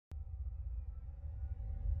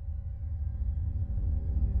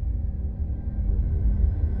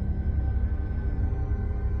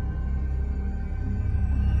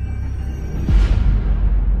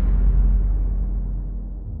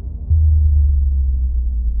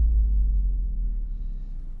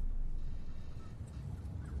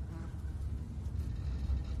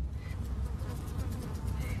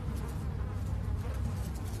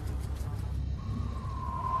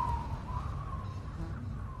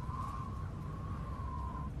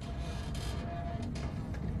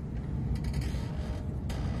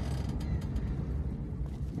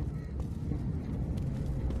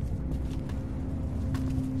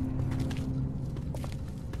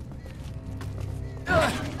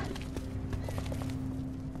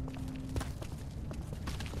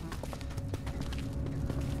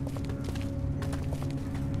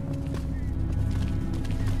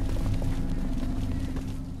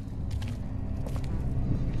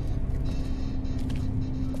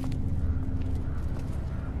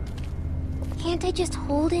Can't I just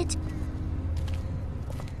hold it?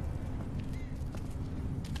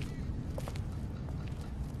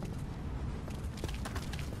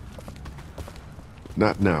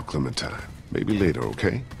 Not now, Clementine. Maybe later,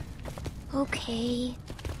 okay? Okay.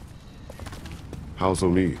 How's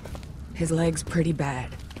O'Neill? His leg's pretty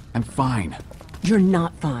bad. I'm fine. You're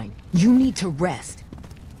not fine. You need to rest.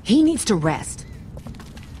 He needs to rest.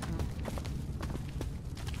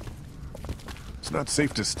 It's not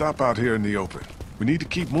safe to stop out here in the open. We need to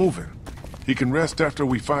keep moving. He can rest after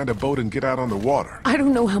we find a boat and get out on the water. I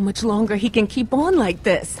don't know how much longer he can keep on like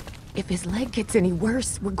this. If his leg gets any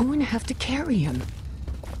worse, we're going to have to carry him.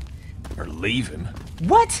 Or leave him.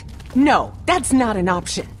 What? No, that's not an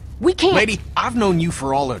option. We can't— Lady, I've known you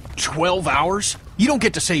for all of 12 hours. You don't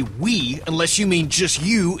get to say we unless you mean just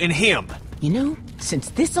you and him. You know, since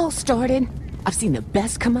this all started, I've seen the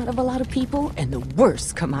best come out of a lot of people and the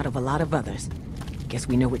worst come out of a lot of others. Guess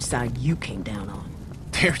we know which side you came down on.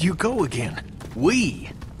 There you go again. We.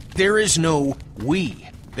 There is no we.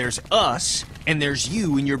 There's us, and there's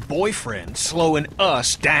you and your boyfriend slowing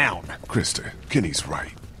us down. Krista, Kenny's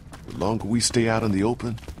right. The longer we stay out in the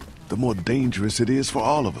open, the more dangerous it is for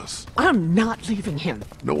all of us. I'm not leaving him.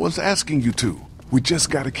 No one's asking you to. We just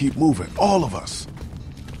gotta keep moving, all of us.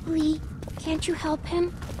 Lee, can't you help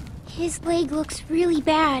him? His leg looks really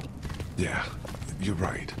bad. Yeah, you're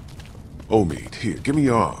right. Omid, here, give me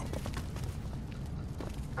your arm.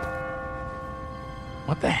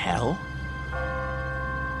 What the hell?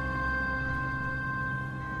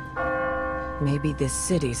 Maybe this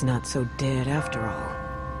city's not so dead after all.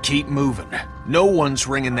 Keep moving. No one's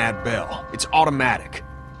ringing that bell. It's automatic.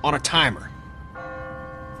 On a timer.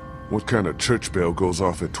 What kind of church bell goes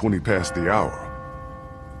off at 20 past the hour?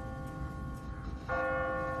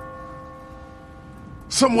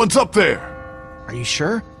 Someone's up there! Are you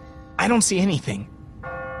sure? I don't see anything.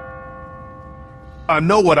 I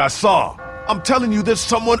know what I saw. I'm telling you, there's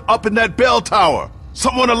someone up in that bell tower.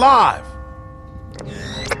 Someone alive.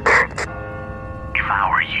 If I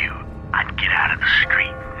were you, I'd get out of the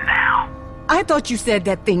street now. I thought you said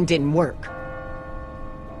that thing didn't work.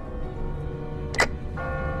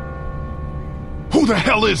 Who the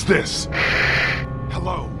hell is this?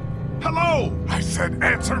 Hello? Hello! I said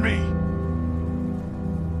answer me!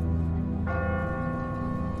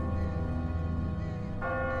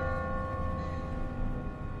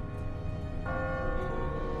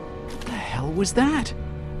 What the hell was that?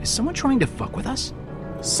 Is someone trying to fuck with us?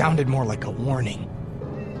 Sounded more like a warning.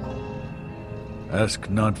 Ask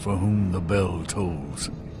not for whom the bell tolls.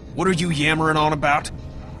 What are you yammering on about?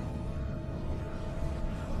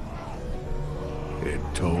 It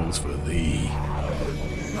tolls for thee.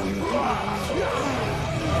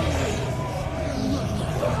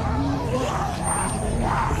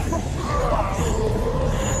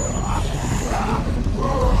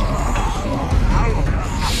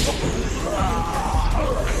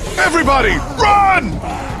 Everybody, run!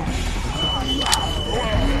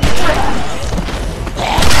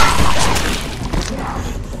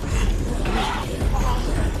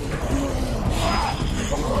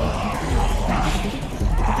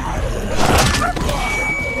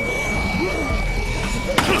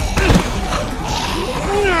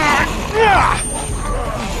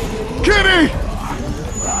 Kitty!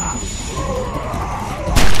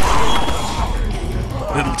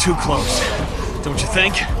 Little too close. Don't you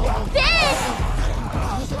think? Ben!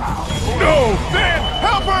 No! Ben!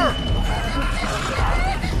 Help her!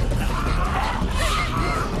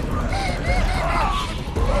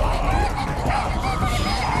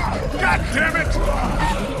 God damn it!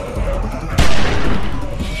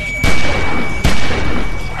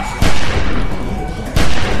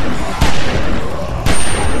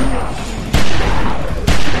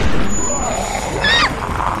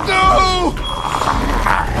 No!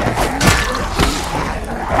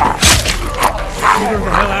 Get the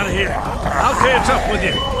hell out of here. I'll catch up with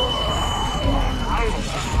you.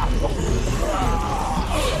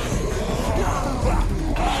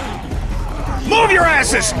 Move your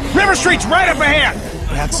asses! River Street's right up ahead!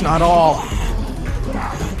 That's not all.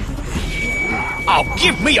 Oh,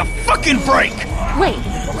 give me a fucking break! Wait,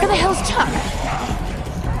 where the hell's Chuck?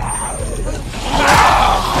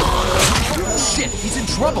 Shit, he's in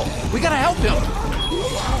trouble. We gotta help him.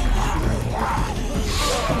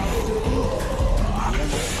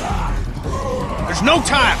 There's no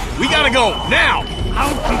time! We gotta go, now!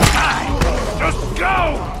 Out to die! Just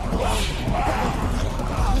go!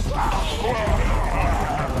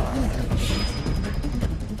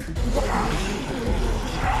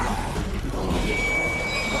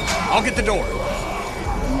 I'll get the door.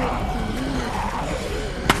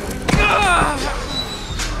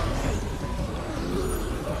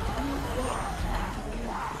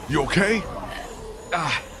 okay?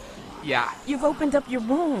 Yeah. You've opened up your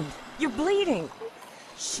wound. You're bleeding.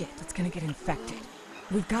 Shit, it's gonna get infected.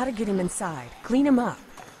 We've gotta get him inside. Clean him up.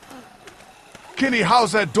 Kenny,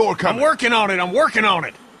 how's that door I'm coming? working on it, I'm working on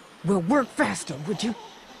it! Well, work faster, would you?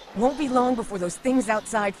 Won't be long before those things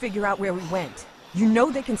outside figure out where we went. You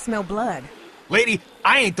know they can smell blood. Lady,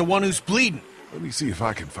 I ain't the one who's bleeding. Let me see if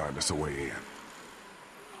I can find us a way in.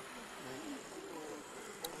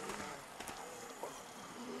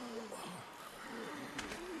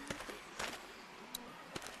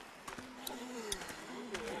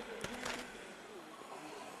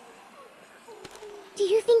 Do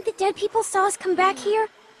you think the dead people saw us come back here?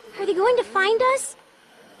 Are they going to find us?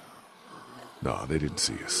 No, they didn't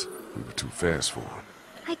see us. We were too fast for them.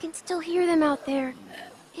 I can still hear them out there.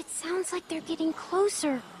 It sounds like they're getting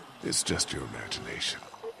closer. It's just your imagination.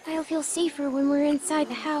 I'll feel safer when we're inside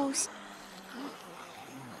the house.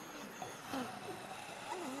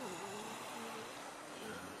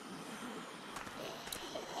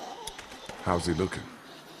 How's he looking?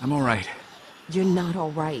 I'm all right. You're not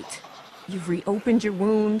all right. You've reopened your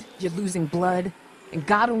wound, you're losing blood, and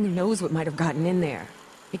God only knows what might have gotten in there.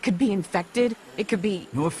 It could be infected, it could be...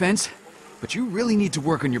 No offense, but you really need to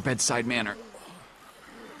work on your bedside manner.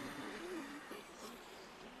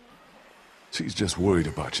 She's just worried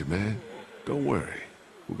about you, man. Don't worry.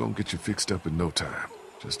 We're gonna get you fixed up in no time.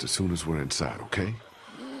 Just as soon as we're inside, okay?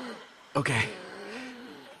 Okay.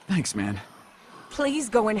 Thanks, man. Please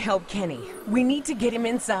go and help Kenny. We need to get him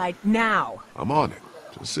inside now. I'm on it.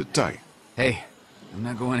 Just sit tight. Hey, I'm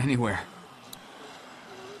not going anywhere.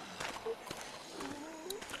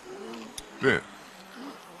 Ben.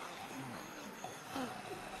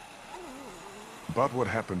 About what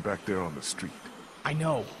happened back there on the street. I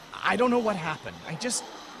know. I don't know what happened. I just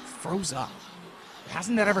froze up.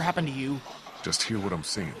 Hasn't that ever happened to you? Just hear what I'm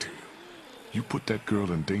saying to you. You put that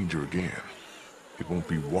girl in danger again. It won't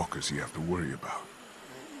be walkers you have to worry about.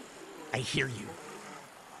 I hear you.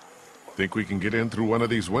 Think we can get in through one of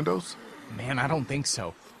these windows? Man, I don't think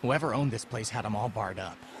so. Whoever owned this place had them all barred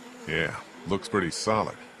up. Yeah, looks pretty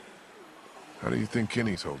solid. How do you think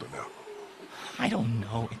Kenny's holding up? I don't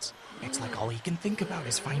know. It's like all he can think about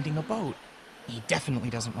is finding a boat. He definitely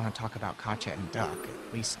doesn't want to talk about Katya and Duck,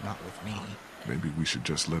 at least not with me. Maybe we should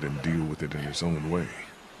just let him deal with it in his own way.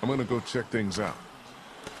 I'm gonna go check things out.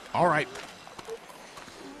 All right.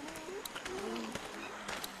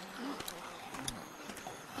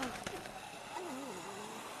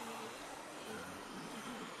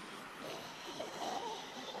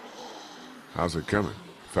 How's it coming?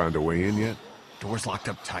 Found a way in yet? Door's locked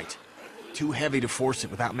up tight. Too heavy to force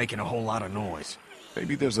it without making a whole lot of noise.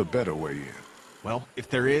 Maybe there's a better way in. Well, if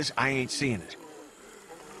there is, I ain't seeing it.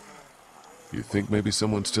 You think maybe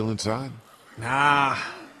someone's still inside? Nah,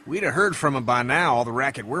 we'd have heard from him by now, all the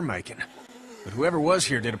racket we're making. But whoever was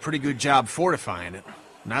here did a pretty good job fortifying it.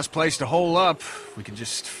 Nice place to hole up. We can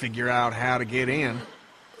just figure out how to get in.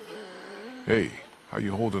 Hey, how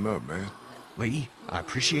you holding up, man? Lee, I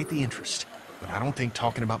appreciate the interest, but I don't think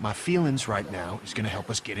talking about my feelings right now is gonna help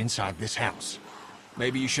us get inside this house.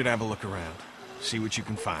 Maybe you should have a look around. See what you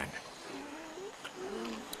can find.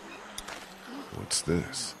 What's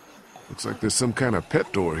this? Looks like there's some kind of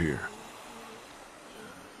pet door here.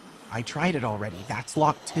 I tried it already. That's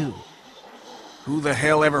locked too. Who the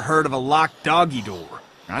hell ever heard of a locked doggy door?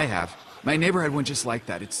 I have. My neighbor had one just like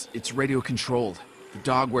that. It's radio controlled. The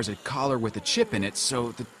dog wears a collar with a chip in it,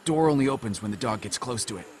 so the door only opens when the dog gets close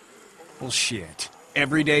to it. Well, shit.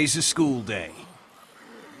 Every day's a school day.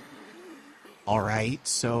 All right,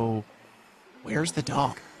 so where's the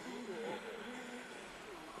dog?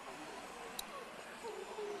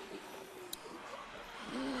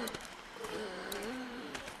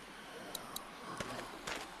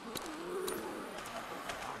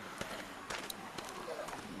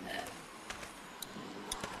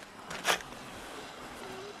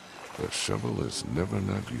 The shovel is never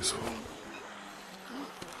not useful.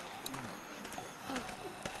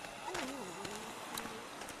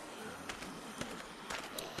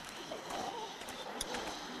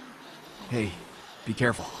 Hey, be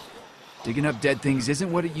careful. Digging up dead things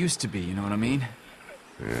isn't what it used to be, you know what I mean?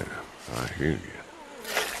 Yeah, I hear you.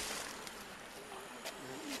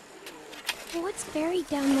 What's buried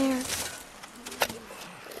down there?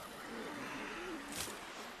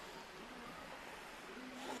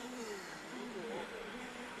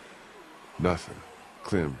 Nothing.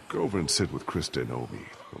 Clem, go over and sit with Krista and Obi,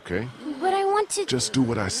 okay? But I want to... Just do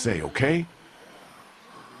what I say, okay?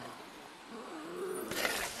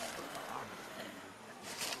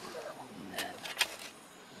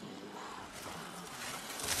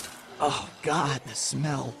 Oh, God, the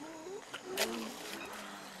smell.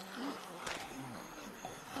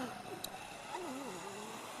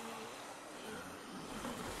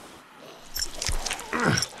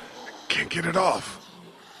 Can't get it off.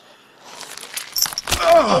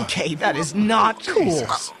 Okay, that is not cool.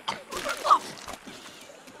 Jesus.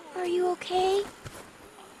 Are you okay?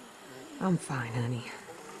 I'm fine, honey.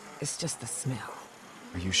 It's just the smell.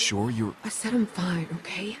 Are you sure you're... I said I'm fine,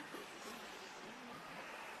 okay?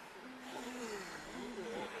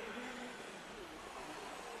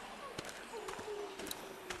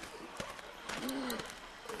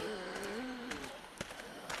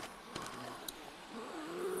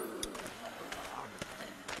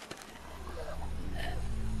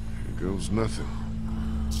 Here goes nothing.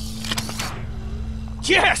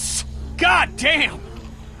 Yes! God damn!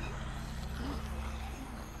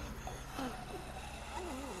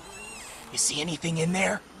 You see anything in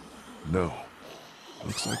there? No.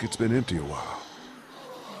 Looks like it's been empty a while.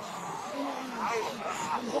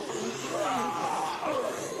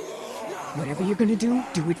 Whatever you're gonna do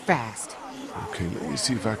it fast. Okay, let me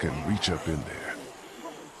see if I can reach up in there.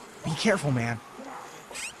 Be careful, man.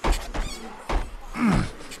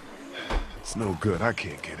 It's no good. I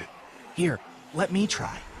can't get it. Here, let me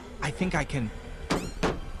try. I think I can...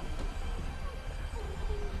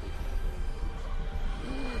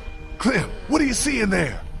 Clem, what do you see in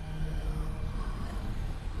there?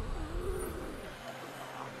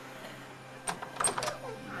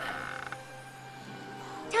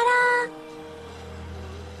 Ta-da!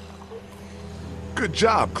 Good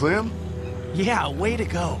job, Clem. Yeah, way to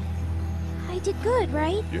go. I did good,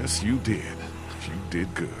 right? Yes, you did. You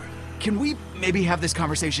did good. Can we maybe have this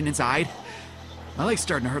conversation inside? My leg's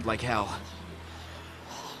starting to hurt like hell.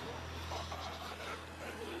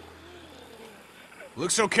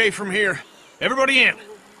 Looks okay from here. Everybody in.